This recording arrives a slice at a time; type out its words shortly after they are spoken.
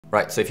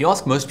Right, so if you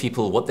ask most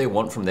people what they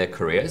want from their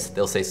careers,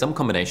 they'll say some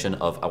combination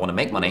of I want to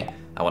make money,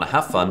 I want to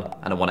have fun,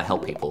 and I want to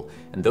help people.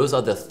 And those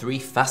are the three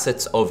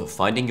facets of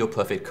finding your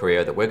perfect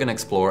career that we're going to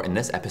explore in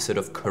this episode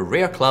of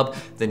Career Club,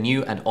 the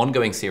new and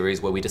ongoing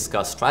series where we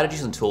discuss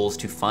strategies and tools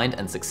to find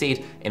and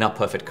succeed in our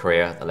perfect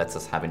career that lets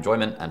us have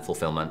enjoyment and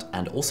fulfillment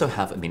and also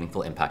have a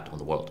meaningful impact on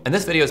the world. And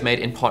this video is made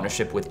in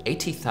partnership with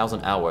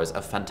 80,000 Hours,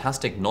 a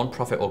fantastic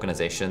non-profit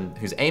organization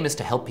whose aim is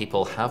to help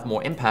people have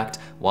more impact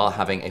while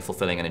having a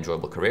fulfilling and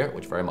enjoyable career,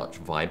 which very much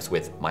vibes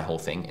with my whole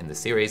thing in this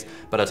series,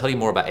 but I'll tell you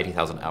more about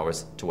 80,000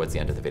 Hours towards the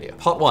end of the video.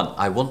 Part 1,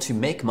 I want to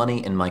make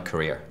money in my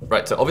career.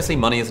 Right, so obviously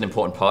money is an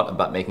important part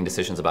about making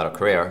decisions about a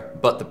career,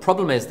 but the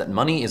problem is that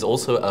money is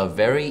also a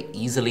very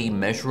easily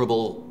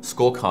measurable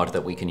scorecard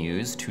that we can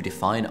use to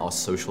define our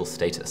social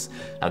status.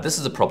 Now this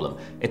is a problem.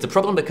 It's a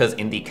problem because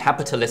in the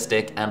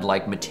capitalistic and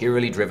like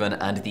materially driven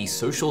and the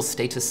social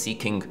status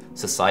seeking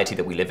society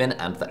that we live in,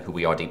 and that who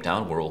we are deep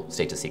down, we're all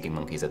status seeking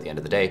monkeys at the end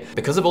of the day.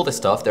 Because of all this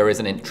stuff, there is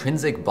an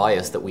intrinsic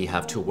bias that we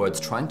have towards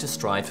trying to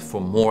strive for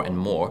more and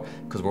more,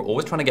 because we're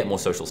always trying to get more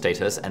social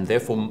status, and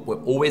therefore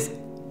we're always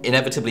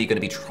inevitably going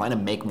to be trying to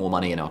make more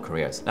money in our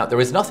careers. Now, there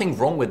is nothing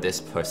wrong with this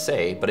per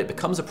se, but it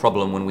becomes a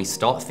problem when we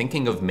start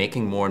thinking of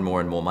making more and more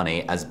and more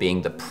money as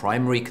being the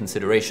primary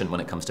consideration when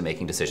it comes to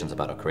making decisions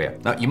about our career.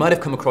 Now, you might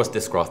have come across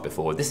this graph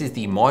before. This is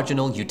the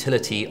marginal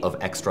utility of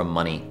extra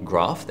money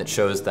graph that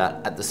shows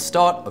that at the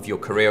start of your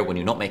career, when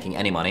you're not making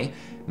any money,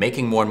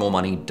 making more and more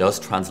money does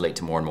translate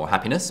to more and more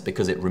happiness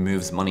because it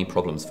removes money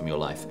problems from your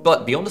life.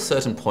 But beyond a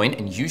certain point,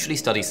 and usually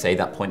studies say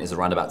that point is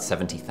around about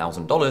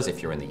 $70,000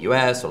 if you're in the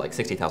US, or like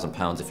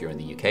 £60,000 if you're in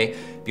the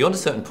UK, beyond a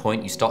certain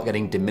point, you start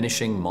getting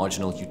diminishing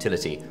marginal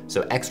utility.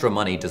 So extra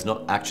money does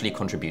not actually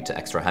contribute to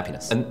extra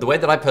happiness. And the way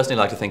that I personally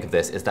like to think of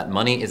this is that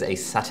money is a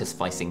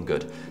satisficing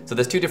good. So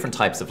there's two different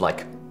types of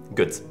like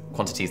goods,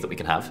 quantities that we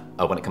can have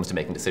when it comes to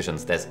making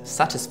decisions. There's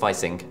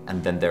satisficing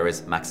and then there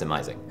is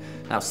maximizing.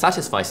 Now,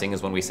 satisficing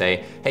is when we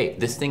say, hey,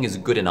 this thing is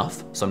good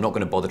enough, so I'm not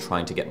going to bother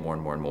trying to get more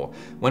and more and more.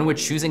 When we're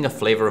choosing a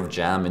flavor of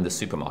jam in the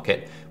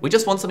supermarket, we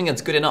just want something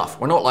that's good enough.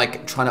 We're not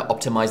like trying to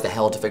optimize the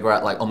hell to figure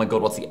out like, oh my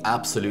God, what's the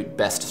absolute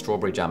best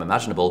strawberry jam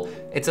imaginable?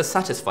 It's a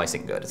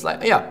satisficing good. It's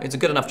like, yeah, it's a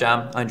good enough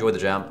jam. I enjoy the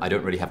jam. I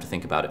don't really have to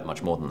think about it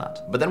much more than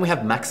that. But then we have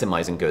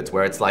maximizing goods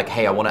where it's like,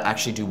 hey, I want to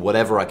actually do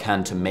whatever I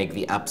can to make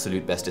the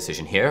absolute best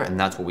decision here. And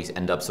that's where we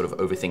end up sort of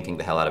overthinking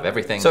the hell out of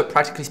everything. So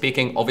practically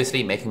speaking,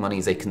 obviously making money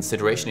is a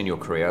consideration in your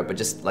career, but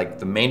just like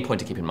the main point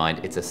to keep in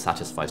mind, it's a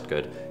satisfied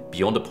good.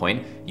 Beyond a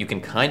point, you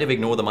can kind of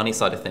ignore the money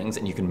side of things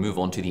and you can move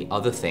on to the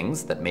other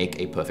things that make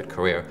a perfect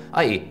career,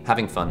 i.e.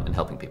 having fun and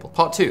helping people.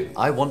 Part 2,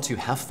 I want to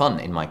have fun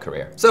in my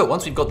career. So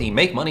once we've got the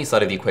make money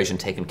side of the equation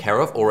taken care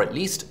of, or at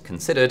least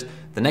considered,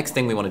 the next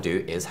thing we want to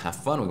do is have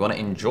fun. We want to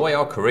enjoy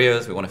our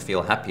careers. We want to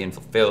feel happy and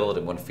fulfilled,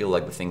 and we want to feel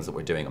like the things that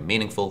we're doing are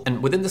meaningful.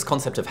 And within this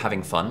concept of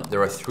having fun,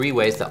 there are three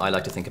ways that I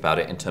like to think about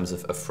it in terms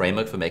of a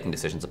framework for making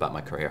decisions about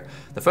my career.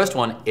 The first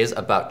one is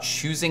about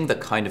choosing the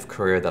kind of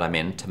career that I'm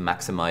in to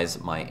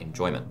maximize my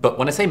enjoyment. But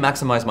when I say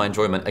maximize my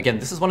enjoyment, again,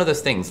 this is one of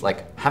those things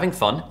like having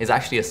fun is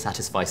actually a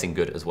satisficing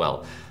good as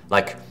well.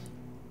 Like,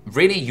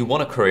 really, you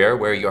want a career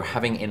where you're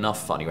having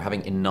enough fun, you're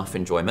having enough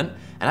enjoyment,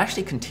 and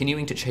actually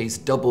continuing to chase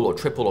double or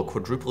triple or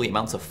quadruple the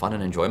amounts of fun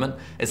and enjoyment.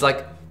 It's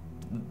like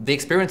the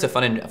experience of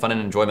fun and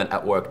enjoyment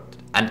at work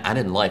and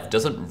in life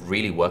doesn't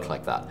really work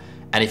like that.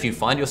 And if you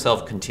find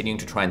yourself continuing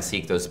to try and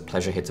seek those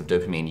pleasure hits of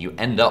dopamine, you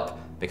end up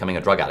becoming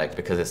a drug addict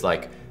because it's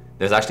like,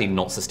 there's actually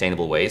not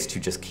sustainable ways to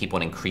just keep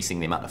on increasing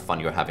the amount of fun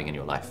you're having in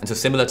your life. And so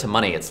similar to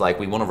money, it's like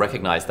we want to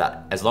recognize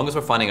that as long as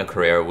we're finding a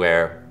career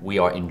where we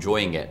are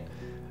enjoying it,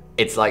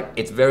 it's like,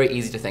 it's very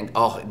easy to think,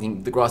 oh,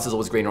 the grass is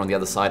always greener on the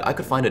other side. I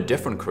could find a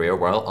different career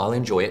where I'll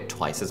enjoy it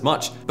twice as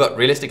much. But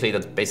realistically,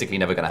 that's basically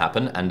never going to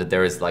happen. And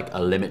there is like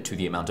a limit to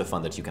the amount of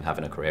fun that you can have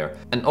in a career.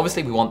 And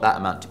obviously we want that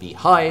amount to be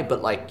high,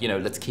 but like, you know,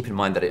 let's keep in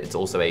mind that it's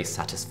also a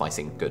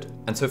satisficing good.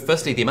 And so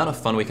firstly, the amount of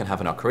fun we can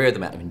have in our career, the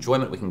amount of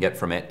enjoyment we can get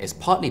from it is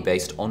partly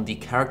based on the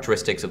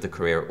characteristics of the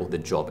career or the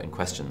job in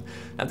question.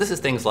 Now, this is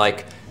things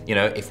like, you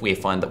know, if we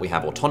find that we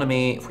have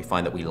autonomy, if we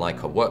find that we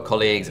like our work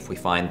colleagues, if we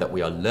find that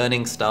we are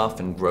learning stuff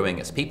and growing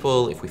as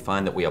people, if we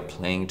find that we are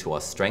playing to our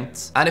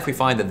strengths, and if we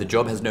find that the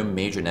job has no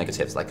major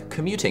negatives, like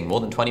commuting more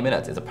than 20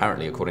 minutes is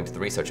apparently, according to the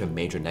research, a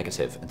major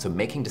negative. And so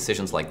making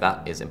decisions like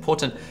that is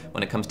important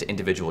when it comes to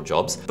individual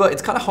jobs. But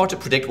it's kind of hard to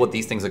predict what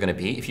these things are going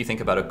to be if you think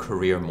about a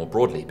career more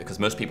broadly, because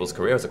most people's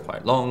careers are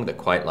quite long, they're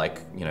quite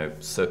like, you know,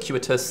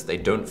 circuitous, they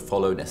don't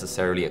follow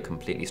necessarily a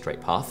completely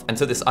straight path. And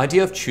so this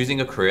idea of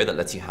choosing a career that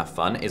lets you have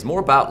fun is more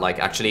about like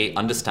actually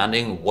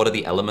understanding what are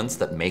the elements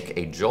that make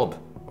a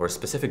job or a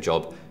specific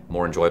job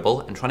more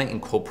enjoyable and trying to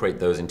incorporate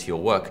those into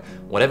your work,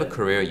 whatever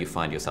career you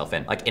find yourself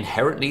in. Like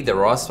inherently,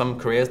 there are some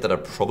careers that are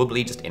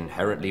probably just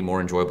inherently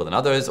more enjoyable than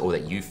others, or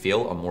that you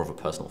feel are more of a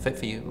personal fit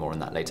for you, more on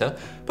that later.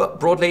 But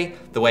broadly,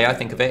 the way I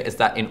think of it is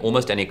that in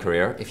almost any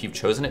career, if you've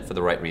chosen it for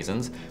the right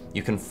reasons,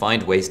 you can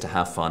find ways to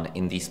have fun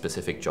in the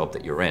specific job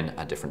that you're in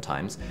at different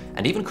times.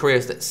 And even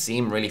careers that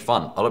seem really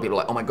fun. A lot of people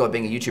are like, oh my God,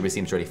 being a YouTuber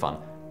seems really fun.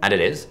 And it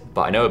is,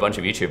 but I know a bunch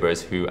of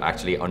YouTubers who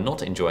actually are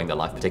not enjoying their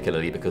life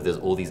particularly because there's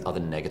all these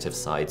other negative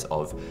sides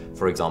of,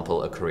 for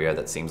example, a career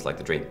that seems like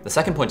the dream. The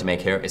second point to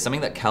make here is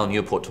something that Cal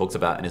Newport talks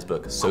about in his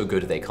book, So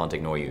Good They Can't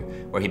Ignore You,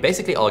 where he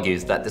basically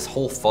argues that this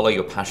whole follow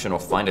your passion or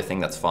find a thing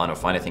that's fun or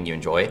find a thing you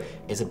enjoy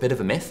is a bit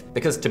of a myth.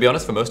 Because to be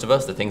honest, for most of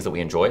us, the things that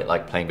we enjoy,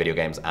 like playing video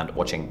games and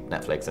watching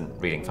Netflix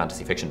and reading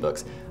fantasy fiction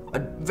books, are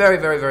very,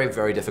 very, very,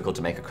 very difficult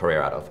to make a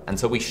career out of. And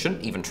so we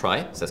shouldn't even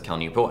try, says Cal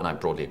Newport, and I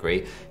broadly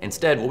agree.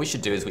 Instead, what we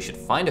should do is we should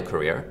find a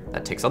career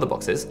that ticks other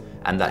boxes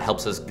and that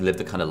helps us live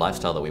the kind of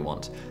lifestyle that we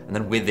want. And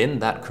then within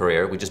that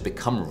career, we just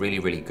become really,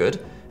 really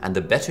good. And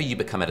the better you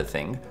become at a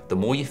thing, the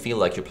more you feel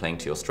like you're playing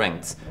to your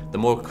strengths, the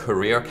more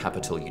career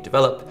capital you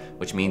develop,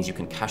 which means you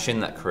can cash in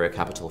that career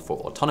capital for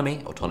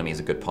autonomy. Autonomy is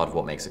a good part of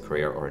what makes a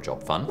career or a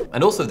job fun.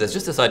 And also there's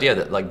just this idea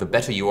that like the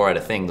better you are at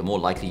a thing, the more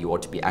likely you are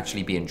to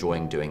actually be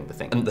enjoying doing the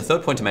thing. And the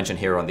third point to mention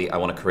here on the I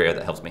want a career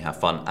that helps me have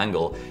fun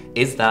angle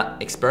is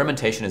that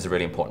experimentation is a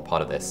really important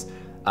part of this.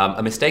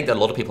 A mistake that a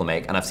lot of people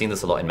make, and I've seen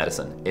this a lot in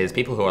medicine, is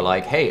people who are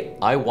like, hey,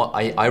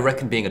 I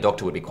reckon being a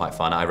doctor would be quite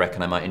fun. I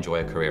reckon I might enjoy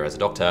a career as a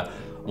doctor.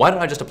 Why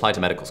don't I just apply to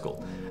medical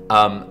school?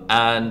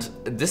 And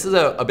this is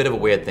a bit of a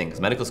weird thing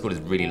because medical school is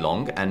really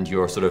long and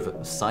you're sort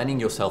of signing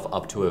yourself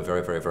up to a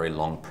very, very, very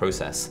long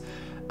process.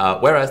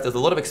 Whereas there's a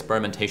lot of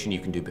experimentation you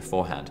can do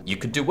beforehand. You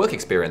could do work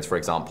experience, for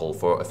example,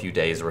 for a few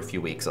days or a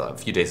few weeks. A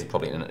few days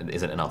probably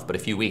isn't enough, but a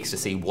few weeks to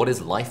see what is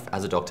life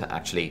as a doctor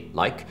actually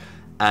like.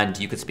 And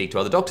you could speak to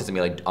other doctors and be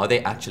like, are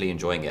they actually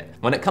enjoying it?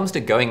 When it comes to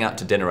going out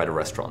to dinner at a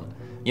restaurant,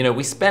 you know,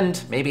 we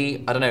spend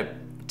maybe, I don't know,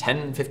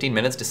 10, 15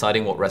 minutes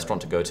deciding what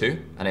restaurant to go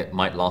to, and it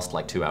might last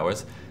like 2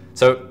 hours.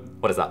 So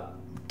what is that?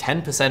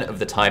 10% of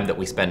the time that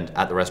we spend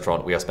at the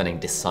restaurant, we are spending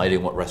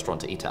deciding what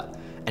restaurant to eat at.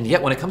 And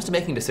yet when it comes to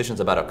making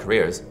decisions about our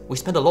careers, we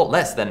spend a lot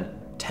less than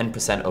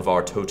 10% of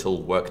our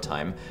total work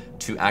time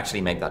to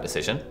actually make that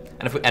decision.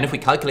 And if we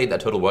calculate that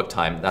total work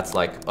time, that's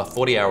like a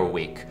 40-hour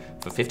week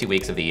for 50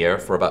 weeks of the year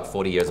for about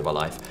 40 years of our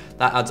life.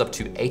 That adds up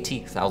to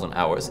 80,000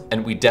 hours.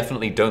 And we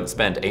definitely don't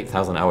spend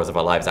 8,000 hours of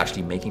our lives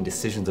actually making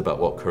decisions about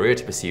what career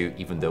to pursue,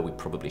 even though we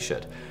probably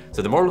should.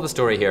 So the moral of the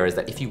story here is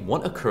that if you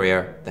want a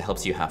career that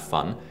helps you have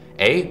fun,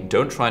 A,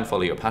 don't try and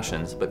follow your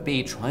passions, but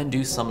B, try and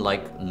do some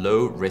like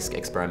low risk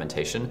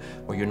experimentation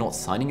where you're not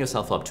signing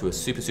yourself up to a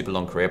super, super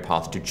long career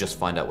path to just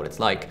find out what it's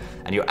like.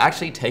 And you're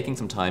actually taking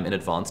some time in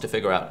advance to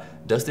figure out,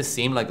 does this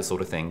seem like the sort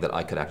of thing that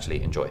I could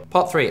actually enjoy?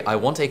 Part 3, I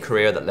want a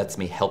career that lets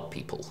me help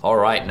people. All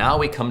right, now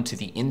we come to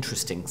the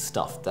interesting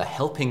stuff, the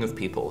helping of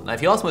people. Now,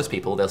 if you ask most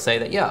people, they'll say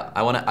that, yeah,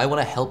 I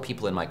wanna help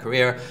people in my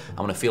career.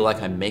 I wanna feel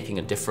like I'm making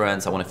a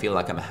difference. I wanna feel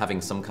like I'm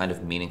having some kind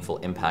of meaningful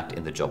impact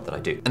in the job that I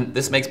do. And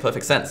this makes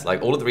perfect sense.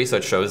 Like all of the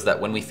research shows that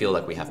when we feel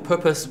like we have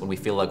purpose, when we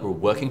feel like we're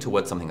working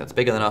towards something that's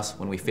bigger than us,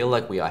 when we feel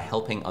like we are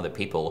helping other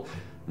people,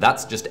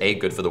 that's just A,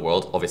 good for the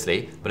world,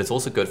 obviously, but it's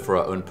also good for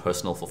our own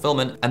personal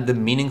fulfillment and the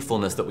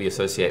meaningfulness that we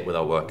associate with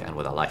our work and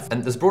with our life.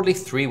 And there's broadly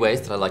 3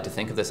 ways that I like to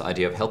think of this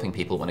idea of helping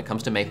people when it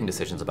comes to making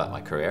decisions about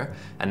my career.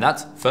 And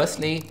that's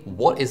firstly,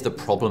 what is the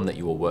problem that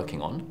you are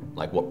working on?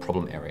 Like what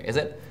problem area is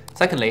it?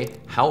 Secondly,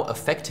 how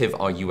effective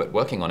are you at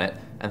working on it?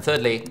 And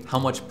thirdly, how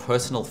much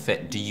personal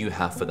fit do you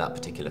have for that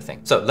particular thing?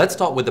 So let's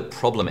start with the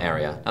problem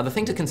area. Now the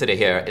thing to consider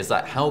here is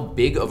that how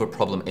big of a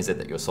problem is it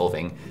that you're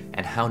solving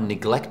and how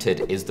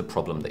neglected is the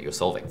problem that you're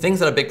solving? Things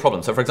that are big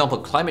problems. So for example,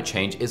 climate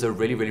change is a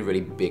really, really,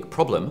 really big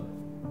problem,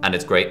 and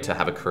it's great to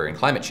have a career in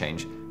climate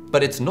change,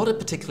 but it's not a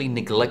particularly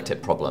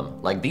neglected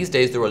problem. Like these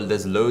days,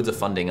 there's loads of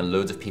funding and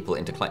loads of people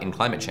in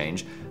climate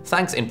change,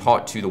 thanks in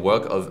part to the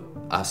work of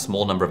a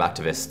small number of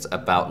activists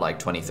about like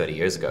 20, 30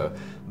 years ago.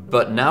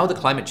 But now the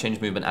climate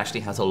change movement actually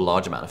has a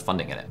large amount of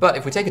funding in it. But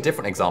if we take a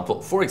different example,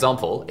 for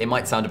example, it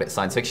might sound a bit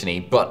science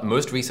fiction-y, but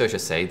most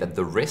researchers say that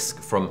the risk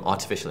from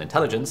artificial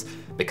intelligence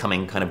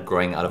becoming kind of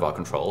growing out of our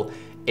control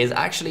is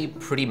actually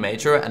pretty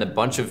major, and a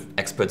bunch of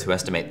experts who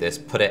estimate this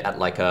put it at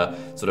like a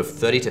sort of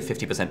 30 to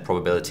 50%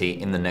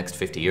 probability in the next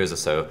 50 years or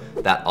so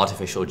that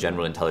artificial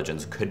general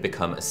intelligence could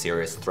become a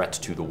serious threat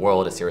to the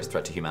world, a serious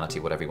threat to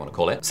humanity, whatever you want to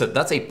call it. So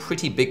that's a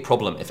pretty big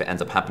problem if it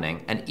ends up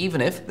happening. And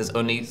even if there's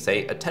only,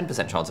 say, a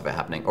 10% chance of it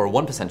happening or a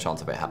 1%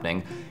 chance of it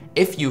happening,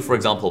 if you, for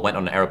example, went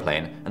on an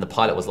airplane and the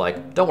pilot was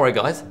like, don't worry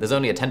guys, there's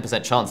only a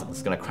 10% chance that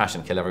it's going to crash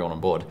and kill everyone on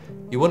board,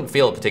 you wouldn't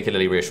feel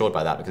particularly reassured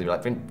by that because you're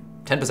like,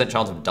 10%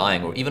 chance of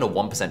dying or even a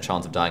 1%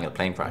 chance of dying in a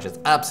plane crash is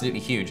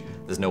absolutely huge.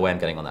 There's no way I'm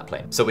getting on that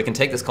plane. So we can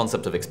take this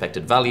concept of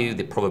expected value,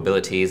 the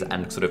probabilities,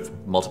 and sort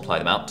of multiply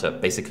them out to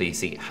basically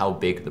see how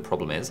big the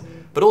problem is.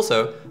 But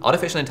also,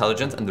 artificial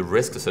intelligence and the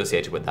risks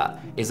associated with that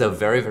is a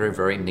very, very,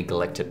 very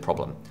neglected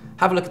problem.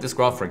 Have a look at this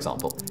graph, for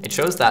example. It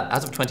shows that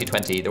as of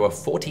 2020, there were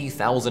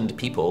 40,000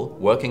 people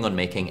working on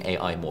making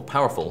AI more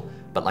powerful,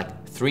 but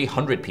like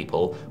 300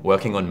 people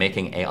working on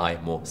making AI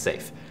more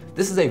safe.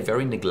 This is a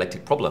very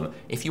neglected problem.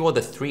 If you are the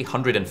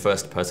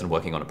 301st person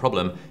working on a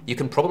problem, you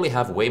can probably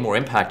have way more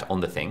impact on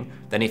the thing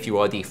than if you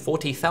are the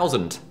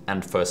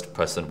 40,001st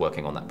person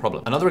working on that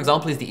problem. Another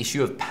example is the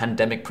issue of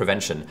pandemic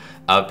prevention.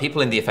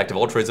 People in the effective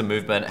altruism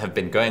movement have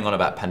been going on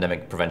about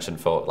pandemic prevention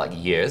for like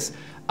years.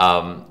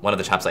 one of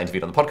the chaps I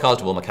interviewed on the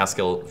podcast, Will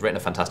MacAskill, written a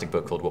fantastic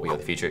book called What We Owe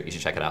the Future. You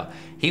should check it out.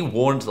 He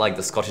warned like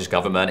the Scottish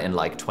government in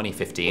like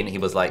 2015. He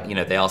was like, you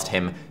know, they asked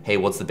him, hey,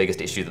 what's the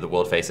biggest issue that the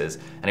world faces?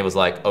 And he was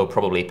like, oh,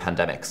 probably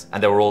pandemics.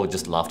 And they were all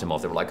just laughed him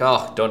off. They were like,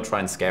 oh, don't try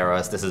and scare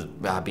us. This is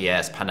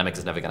BS. Pandemics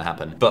is never going to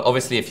happen. But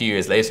obviously a few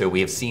years later,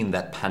 we have seen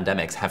that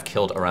pandemics have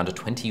killed around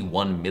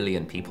 21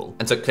 million people.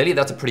 And so clearly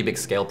that's a pretty big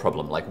scale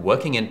problem. Like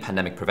working in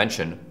pandemic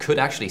prevention could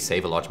actually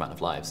save a large amount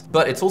of lives.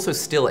 But it's also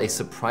still a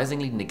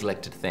surprisingly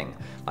neglected thing.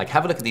 Like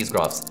have a look at these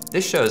graphs.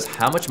 This shows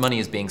how much money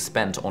is being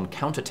spent on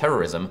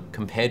counter-terrorism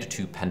compared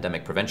to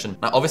pandemic prevention.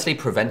 Now obviously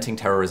preventing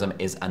terrorism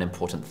is an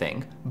important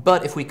thing,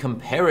 but if we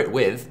compare it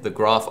with the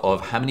graph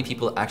of how many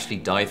people actually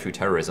die through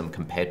terrorism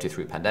compared to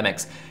through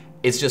pandemics,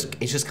 it's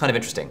just kind of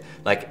interesting.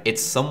 Like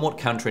it's somewhat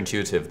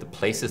counterintuitive, the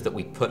places that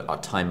we put our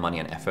time, money,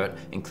 and effort,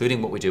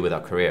 including what we do with our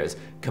careers,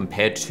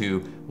 compared to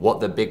what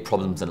the big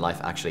problems in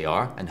life actually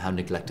are and how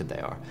neglected they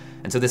are.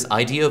 And so this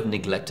idea of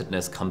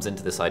neglectedness comes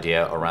into this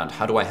idea around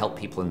how do I help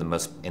people in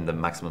the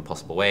maximum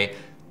possible way.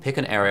 Pick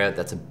an area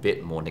that's a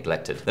bit more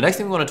neglected. The next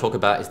thing we want to talk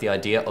about is the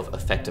idea of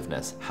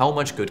effectiveness. How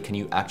much good can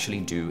you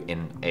actually do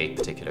in a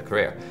particular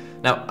career?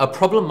 Now, a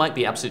problem might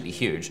be absolutely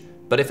huge,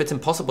 but if it's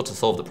impossible to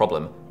solve the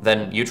problem,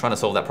 then you trying to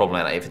solve that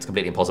problem, if it's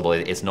completely impossible,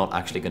 it's not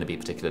actually going to be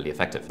particularly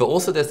effective. But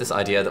also there's this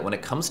idea that when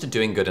it comes to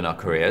doing good in our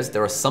careers,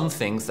 there are some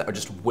things that are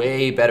just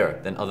way better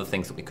than other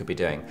things that we could be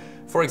doing.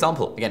 For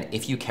example, again,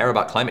 if you care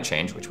about climate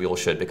change, which we all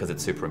should because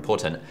it's super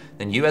important,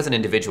 then you as an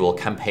individual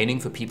campaigning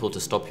for people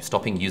to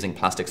stopping using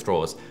plastic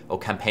straws or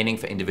campaigning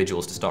for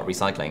individuals to start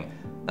recycling,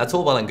 that's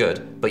all well and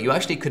good, but you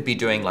actually could be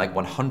doing like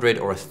 100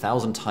 or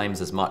 1,000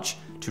 times as much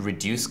to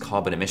reduce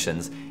carbon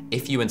emissions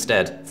if you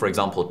instead, for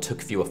example, took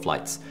fewer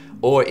flights,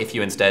 or if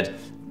you instead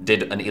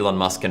did an Elon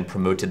Musk and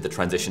promoted the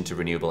transition to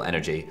renewable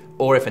energy,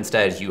 or if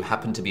instead you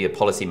happen to be a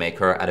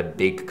policymaker at a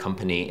big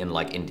company in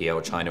like India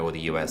or China or the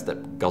US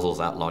that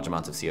guzzles out large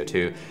amounts of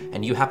CO2,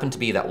 and you happen to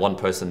be that one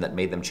person that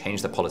made them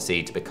change the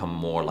policy to become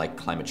more like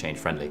climate change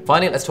friendly.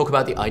 Finally, let's talk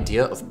about the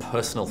idea of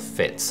personal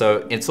fit.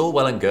 So it's all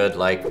well and good,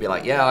 like be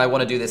like, yeah, I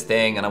want to do this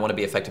thing and I want to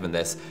be effective in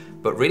this,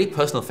 but really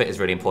personal fit is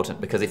really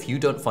important because if you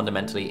don't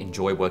fundamentally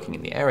enjoy working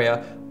in the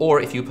area, or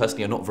if you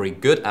personally are not very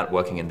good at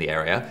working in the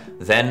area,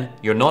 then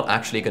you're not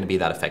actually going to be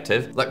that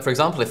effective. Like for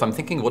example, if I'm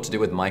thinking what to do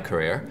with my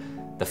career,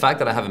 the fact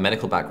that I have a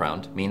medical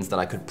background means that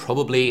I could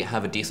probably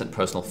have a decent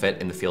personal fit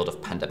in the field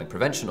of pandemic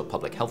prevention or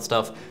public health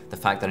stuff. The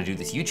fact that I do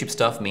this YouTube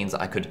stuff means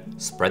that I could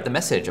spread the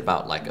message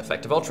about like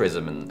effective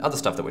altruism and other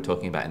stuff that we're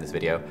talking about in this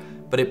video.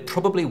 But it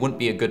probably wouldn't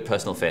be a good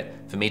personal fit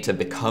for me to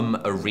become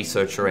a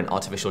researcher in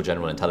artificial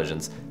general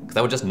intelligence because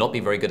I would just not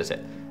be very good at it.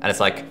 And it's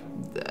like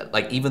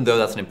even though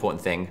that's an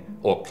important thing,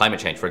 or climate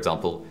change, for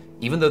example,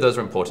 even though those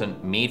are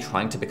important, me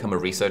trying to become a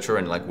researcher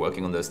and like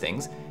working on those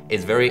things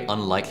is very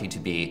unlikely to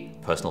be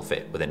personal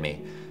fit within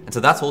me. And so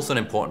that's also an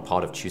important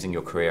part of choosing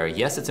your career.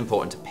 Yes, it's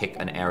important to pick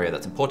an area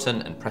that's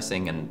important and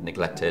pressing and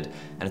neglected,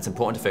 and it's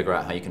important to figure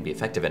out how you can be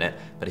effective in it.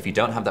 But if you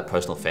don't have that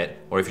personal fit,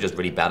 or if you're just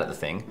really bad at the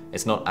thing,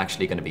 it's not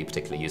actually going to be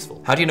particularly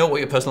useful. How do you know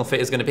what your personal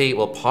fit is going to be?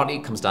 Well, partly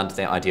it comes down to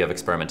the idea of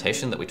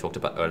experimentation that we talked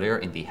about earlier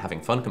in the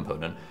having fun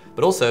component,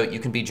 but also you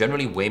can be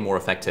generally way more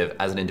effective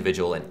as an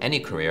individual in any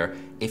career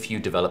if you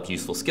develop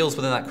useful skills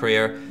within that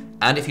career,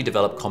 and if you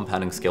develop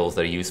compounding skills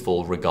that are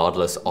useful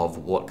regardless of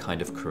what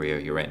kind of career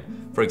you're in.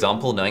 For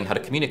example, knowing how to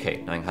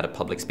communicate, knowing how to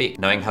public speak,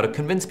 knowing how to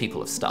convince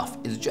people of stuff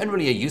is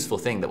generally a useful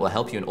thing that will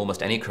help you in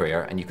almost any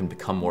career, and you can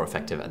become more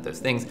effective at those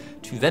things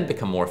to then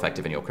become more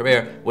effective in your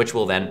career, which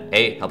will then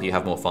A, help you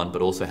have more fun,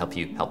 but also help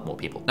you help more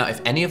people. Now,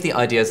 if any of the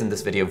ideas in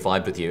this video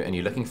vibe with you and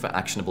you're looking for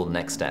actionable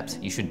next steps,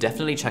 you should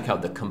definitely check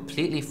out the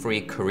completely free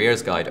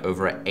careers guide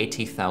over at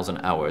 80,000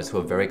 Hours, who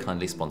are very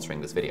kindly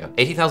sponsoring this video.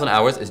 80,000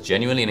 Hours is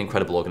genuinely an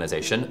incredible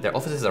organization. Their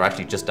offices are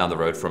actually just down the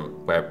road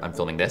from where I'm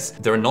filming this.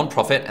 They're a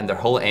non-profit, and their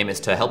whole aim is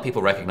to help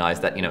people recognize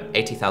that,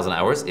 80,000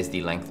 hours is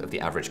the length of the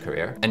average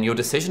career. And your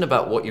decision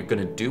about what you're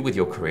going to do with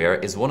your career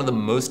is one of the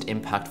most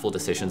impactful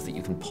decisions that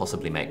you can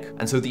possibly make.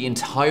 And so the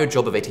entire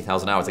job of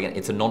 80,000 hours, again,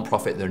 it's a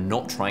non-profit. They're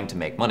not trying to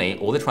make money.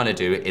 All they're trying to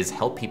do is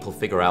help people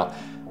figure out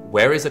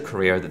where is a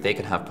career that they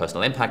can have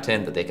personal impact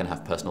in, that they can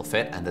have personal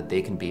fit, and that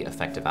they can be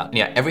effective at. And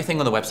yeah, everything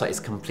on the website is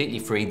completely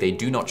free. They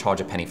do not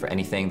charge a penny for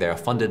anything. They are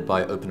funded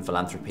by Open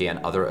Philanthropy and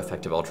other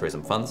effective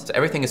altruism funds. So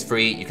everything is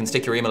free. You can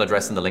stick your email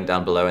address in the link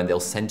down below and they'll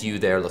send you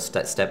their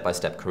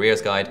step-by-step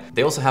careers guide.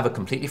 They also have a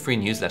completely free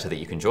newsletter that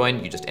you can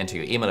join. You just enter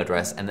your email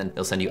address and then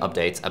they'll send you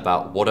updates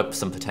about what are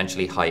some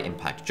potentially high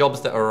impact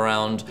jobs that are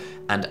around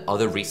and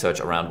other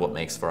research around what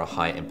makes for a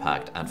high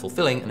impact and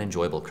fulfilling and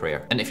enjoyable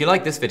career. And if you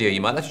like this video,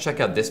 you might like to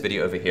check out this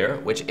video over here,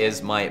 which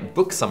is my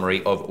book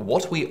summary of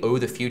What We Owe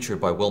the Future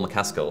by Will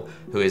MacAskill,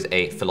 who is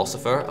a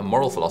philosopher, a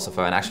moral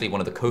philosopher, and actually one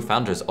of the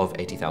co-founders of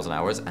 80,000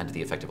 Hours and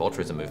the effective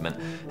altruism movement.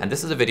 And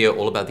this is a video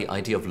all about the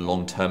idea of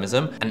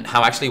long-termism and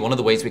how actually one of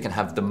the ways we can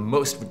have the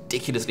most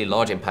ridiculously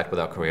large impact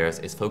with our careers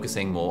is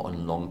focusing more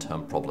on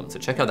long-term problems. So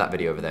check out that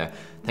video over there.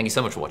 Thank you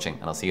so much for watching,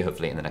 and I'll see you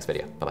hopefully in the next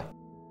video. Bye-bye.